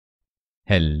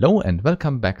Hello and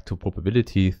welcome back to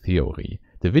Probability Theory,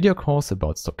 the video course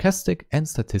about stochastic and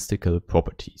statistical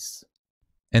properties.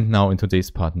 And now in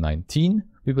today's part 19,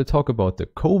 we will talk about the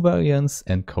covariance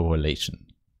and correlation.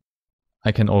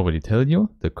 I can already tell you,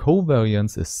 the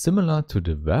covariance is similar to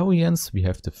the variance we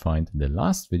have defined in the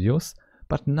last videos,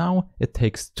 but now it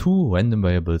takes two random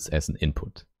variables as an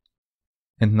input.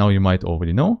 And now you might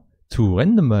already know, two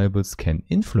random variables can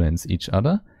influence each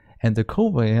other, and the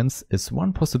covariance is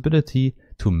one possibility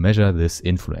to measure this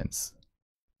influence.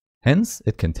 Hence,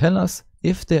 it can tell us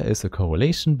if there is a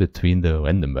correlation between the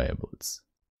random variables.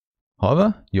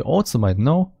 However, you also might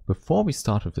know, before we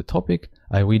start with the topic,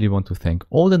 I really want to thank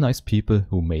all the nice people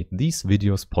who made these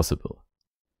videos possible.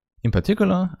 In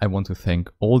particular, I want to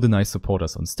thank all the nice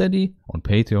supporters on Steady, on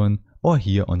Patreon, or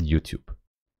here on YouTube.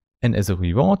 And as a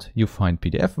reward, you find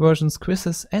PDF versions,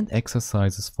 quizzes, and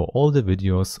exercises for all the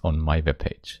videos on my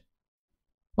webpage.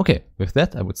 Okay, with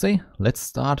that I would say, let's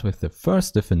start with the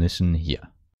first definition here.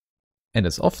 And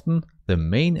as often, the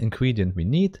main ingredient we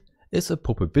need is a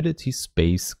probability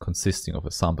space consisting of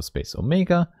a sample space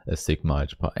omega, a sigma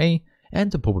algebra A,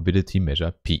 and a probability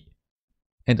measure P.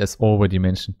 And as already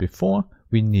mentioned before,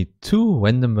 we need two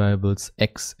random variables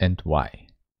x and y.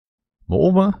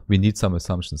 Moreover, we need some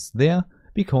assumptions there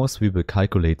because we will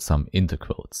calculate some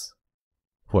integrals.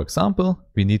 For example,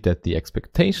 we need that the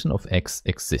expectation of x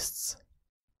exists.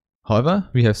 However,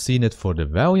 we have seen it for the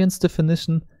variance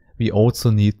definition, we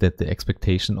also need that the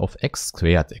expectation of x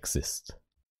squared exists.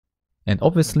 And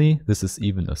obviously, this is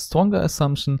even a stronger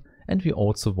assumption, and we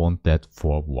also want that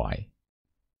for y.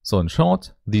 So in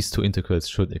short, these two integrals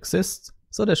should exist,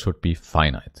 so they should be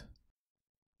finite.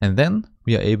 And then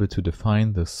we are able to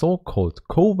define the so-called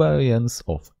covariance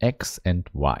of x and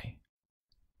y.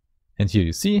 And here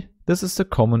you see, this is the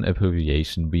common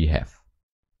abbreviation we have.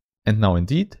 And now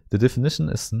indeed, the definition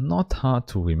is not hard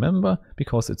to remember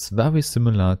because it's very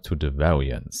similar to the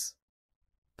variance.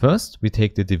 First, we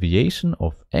take the deviation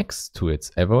of x to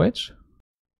its average,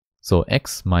 so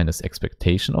x minus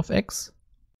expectation of x,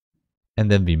 and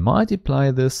then we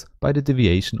multiply this by the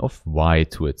deviation of y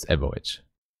to its average.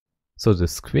 So the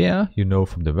square, you know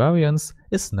from the variance,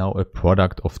 is now a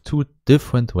product of two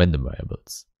different random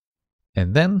variables.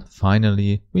 And then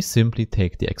finally, we simply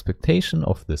take the expectation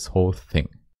of this whole thing.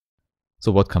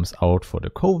 So what comes out for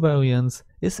the covariance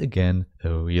is again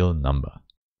a real number.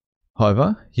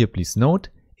 However, here please note,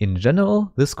 in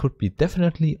general this could be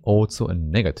definitely also a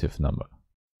negative number.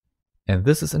 And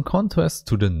this is in contrast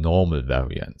to the normal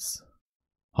variance.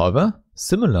 However,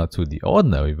 similar to the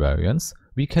ordinary variance,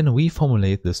 we can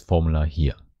reformulate this formula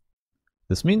here.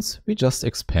 This means we just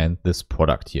expand this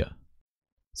product here.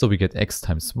 So we get x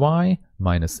times y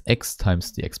minus x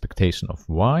times the expectation of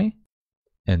y,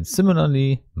 and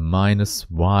similarly minus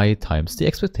y times the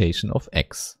expectation of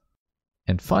x.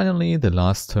 And finally the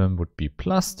last term would be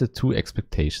plus the two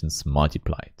expectations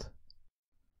multiplied.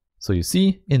 So you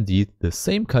see indeed the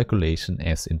same calculation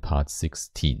as in part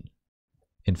 16.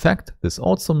 In fact, this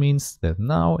also means that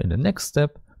now in the next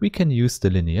step we can use the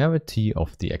linearity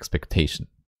of the expectation.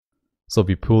 So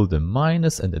we pull the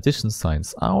minus and addition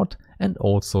signs out and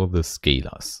also the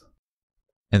scalars.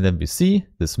 And then we see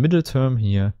this middle term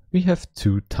here, we have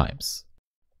 2 times.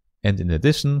 And in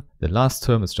addition, the last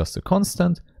term is just a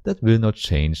constant that will not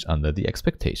change under the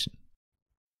expectation.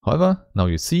 However, now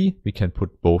you see we can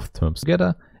put both terms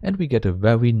together and we get a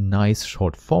very nice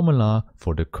short formula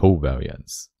for the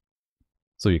covariance.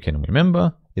 So you can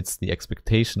remember, it's the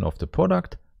expectation of the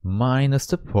product minus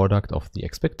the product of the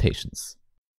expectations.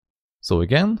 So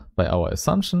again, by our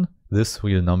assumption, this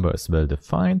real number is well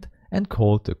defined and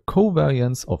called the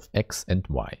covariance of x and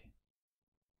y.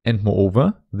 And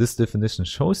moreover, this definition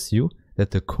shows you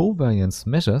that the covariance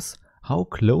measures how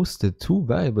close the two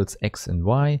variables x and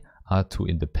y are to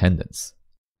independence.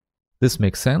 This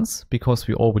makes sense because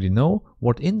we already know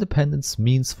what independence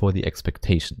means for the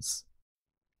expectations.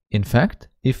 In fact,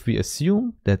 if we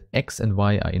assume that x and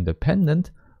y are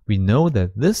independent, we know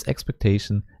that this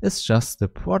expectation is just the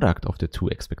product of the two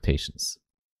expectations.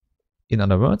 In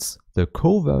other words, the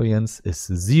covariance is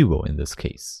 0 in this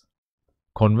case.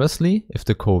 Conversely, if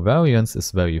the covariance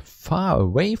is very far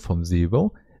away from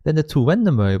 0, then the two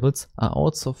random variables are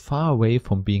also far away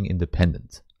from being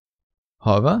independent.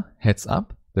 However, heads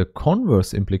up, the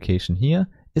converse implication here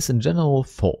is in general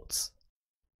false.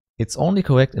 It's only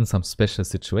correct in some special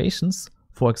situations,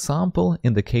 for example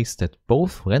in the case that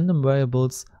both random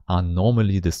variables are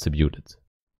normally distributed.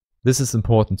 This is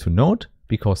important to note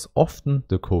because often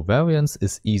the covariance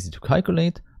is easy to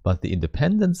calculate, but the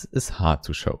independence is hard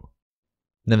to show.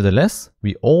 Nevertheless,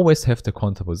 we always have the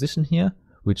contraposition here,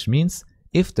 which means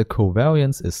if the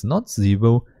covariance is not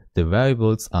 0, the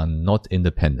variables are not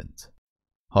independent.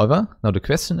 However, now the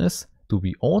question is, do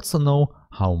we also know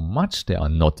how much they are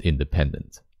not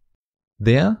independent?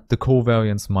 There, the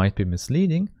covariance might be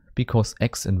misleading because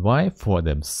x and y for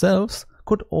themselves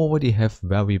could already have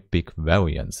very big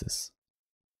variances.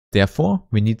 Therefore,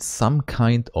 we need some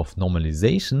kind of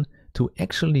normalization to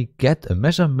actually get a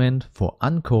measurement for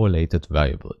uncorrelated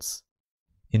variables.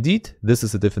 Indeed, this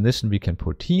is a definition we can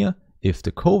put here. If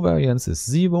the covariance is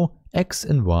 0, x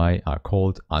and y are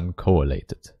called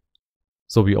uncorrelated.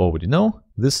 So we already know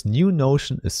this new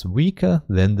notion is weaker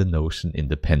than the notion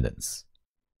independence.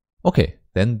 Okay,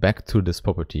 then back to this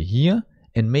property here,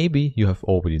 and maybe you have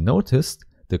already noticed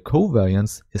the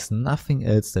covariance is nothing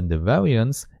else than the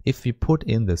variance if we put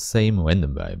in the same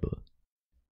random variable.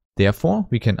 Therefore,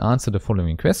 we can answer the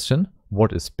following question: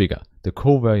 what is bigger, the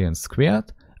covariance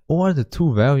squared or the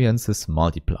two variances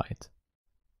multiplied?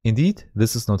 Indeed,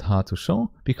 this is not hard to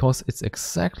show because it's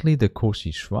exactly the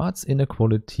Cauchy-Schwarz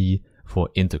inequality for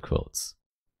integrals.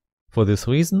 For this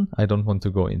reason, I don't want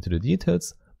to go into the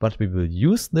details, but we will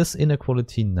use this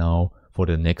inequality now for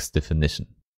the next definition.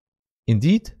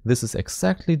 Indeed, this is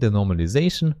exactly the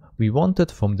normalization we wanted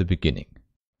from the beginning.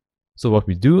 So what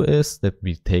we do is that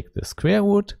we take the square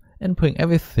root and bring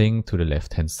everything to the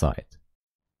left hand side.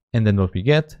 And then what we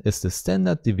get is the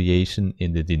standard deviation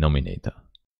in the denominator.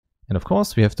 And of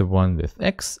course we have the one with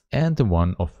x and the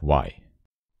one of y.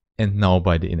 And now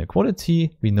by the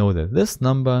inequality we know that this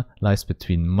number lies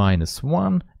between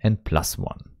 -1 and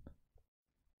 +1.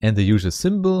 And the usual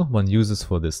symbol one uses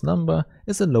for this number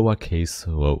is a lowercase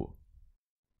rho.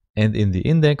 And in the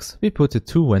index we put the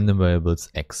two random variables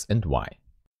x and y.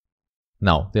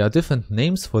 Now there are different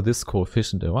names for this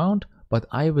coefficient around, but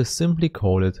I will simply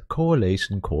call it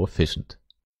correlation coefficient.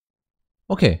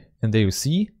 Okay, and there you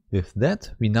see, with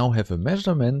that we now have a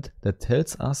measurement that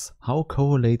tells us how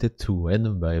correlated two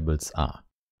random variables are.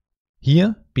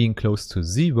 Here, being close to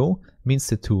 0 means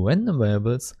the two random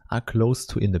variables are close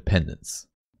to independence.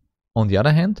 On the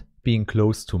other hand, being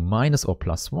close to minus or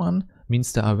 +1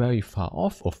 means they are very far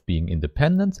off of being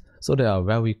independent, so they are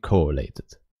very correlated.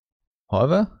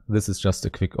 However, this is just a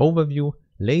quick overview.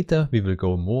 Later we will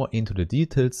go more into the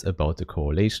details about the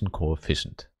correlation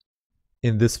coefficient.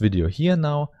 In this video here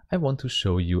now, I want to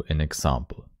show you an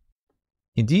example.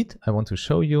 Indeed, I want to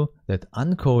show you that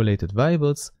uncorrelated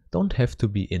variables don't have to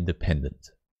be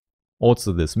independent.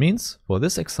 Also, this means, for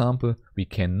this example, we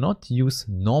cannot use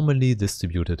normally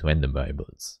distributed random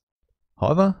variables.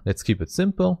 However, let's keep it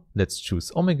simple. Let's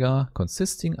choose omega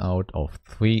consisting out of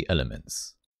 3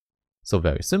 elements. So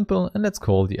very simple, and let's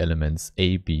call the elements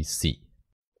A, B, C.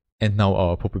 And now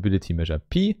our probability measure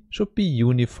P should be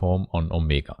uniform on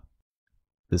omega.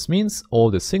 This means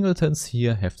all the singletons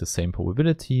here have the same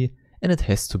probability, and it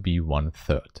has to be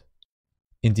 1/3.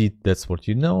 Indeed, that's what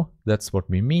you know, that's what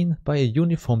we mean by a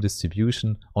uniform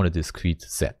distribution on a discrete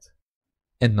set.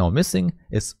 And now missing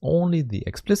is only the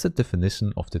explicit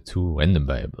definition of the two random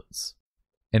variables.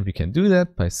 And we can do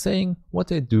that by saying what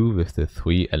they do with the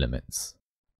 3 elements.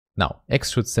 Now,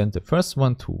 x should send the first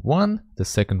one to 1, the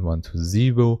second one to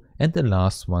 0, and the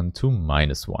last one to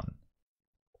 -1.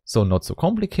 So not so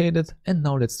complicated, and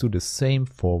now let's do the same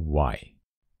for y.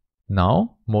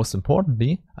 Now, most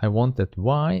importantly, I want that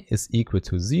y is equal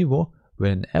to 0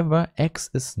 whenever x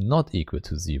is not equal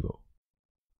to 0.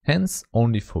 Hence,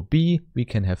 only for b we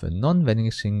can have a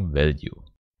non-vanishing value.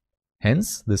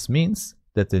 Hence, this means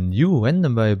that the new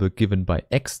random variable given by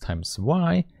x times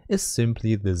y is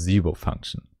simply the 0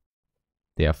 function.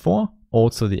 Therefore,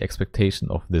 also the expectation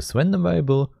of this random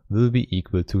variable will be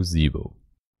equal to 0.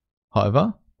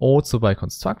 However, also by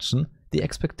construction, the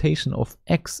expectation of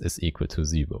x is equal to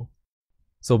 0.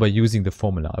 So by using the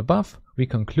formula above, we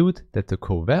conclude that the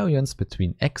covariance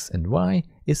between x and y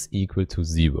is equal to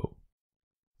 0.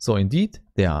 So indeed,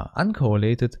 they are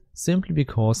uncorrelated simply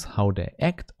because how they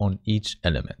act on each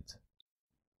element.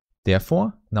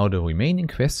 Therefore, now the remaining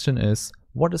question is,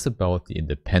 what is about the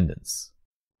independence?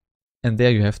 And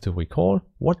there you have to recall,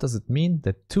 what does it mean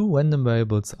that two random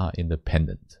variables are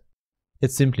independent?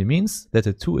 It simply means that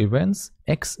the two events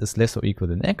x is less or equal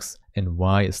than x and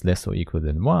y is less or equal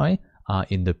than y are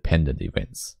independent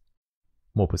events.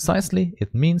 More precisely,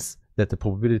 it means that the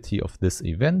probability of this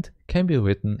event can be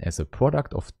written as a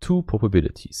product of two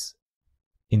probabilities.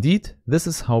 Indeed, this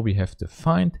is how we have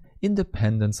defined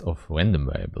independence of random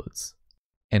variables.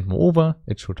 And moreover,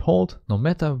 it should hold no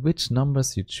matter which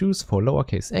numbers you choose for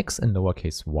lowercase x and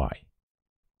lowercase y.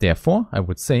 Therefore, I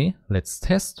would say, let's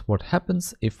test what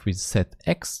happens if we set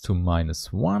x to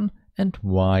 -1 and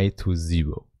y to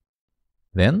 0.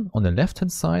 Then, on the left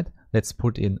hand side, let's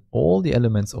put in all the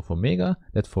elements of omega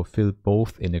that fulfill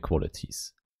both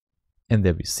inequalities. And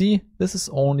there we see this is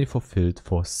only fulfilled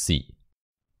for C.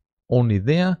 Only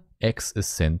there x is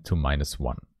sent to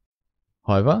 -1.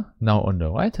 However, now on the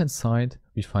right hand side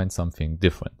we find something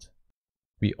different.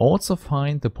 We also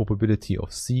find the probability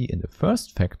of C in the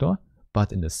first factor,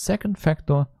 but in the second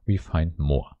factor we find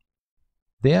more.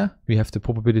 There we have the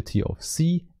probability of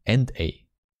C and A.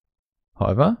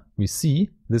 However, we see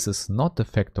this is not the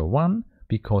factor 1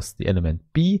 because the element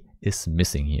B is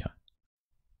missing here.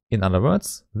 In other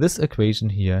words, this equation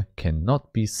here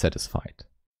cannot be satisfied.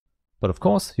 But of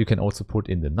course, you can also put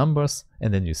in the numbers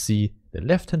and then you see the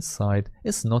left hand side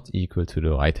is not equal to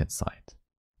the right hand side.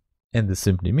 And this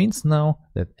simply means now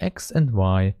that x and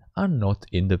y are not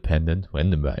independent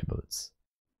random variables.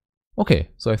 Okay,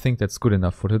 so I think that's good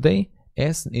enough for today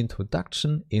as an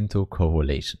introduction into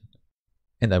correlation.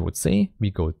 And I would say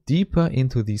we go deeper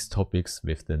into these topics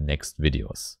with the next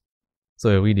videos. So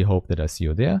I really hope that I see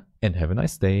you there and have a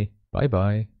nice day. Bye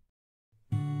bye.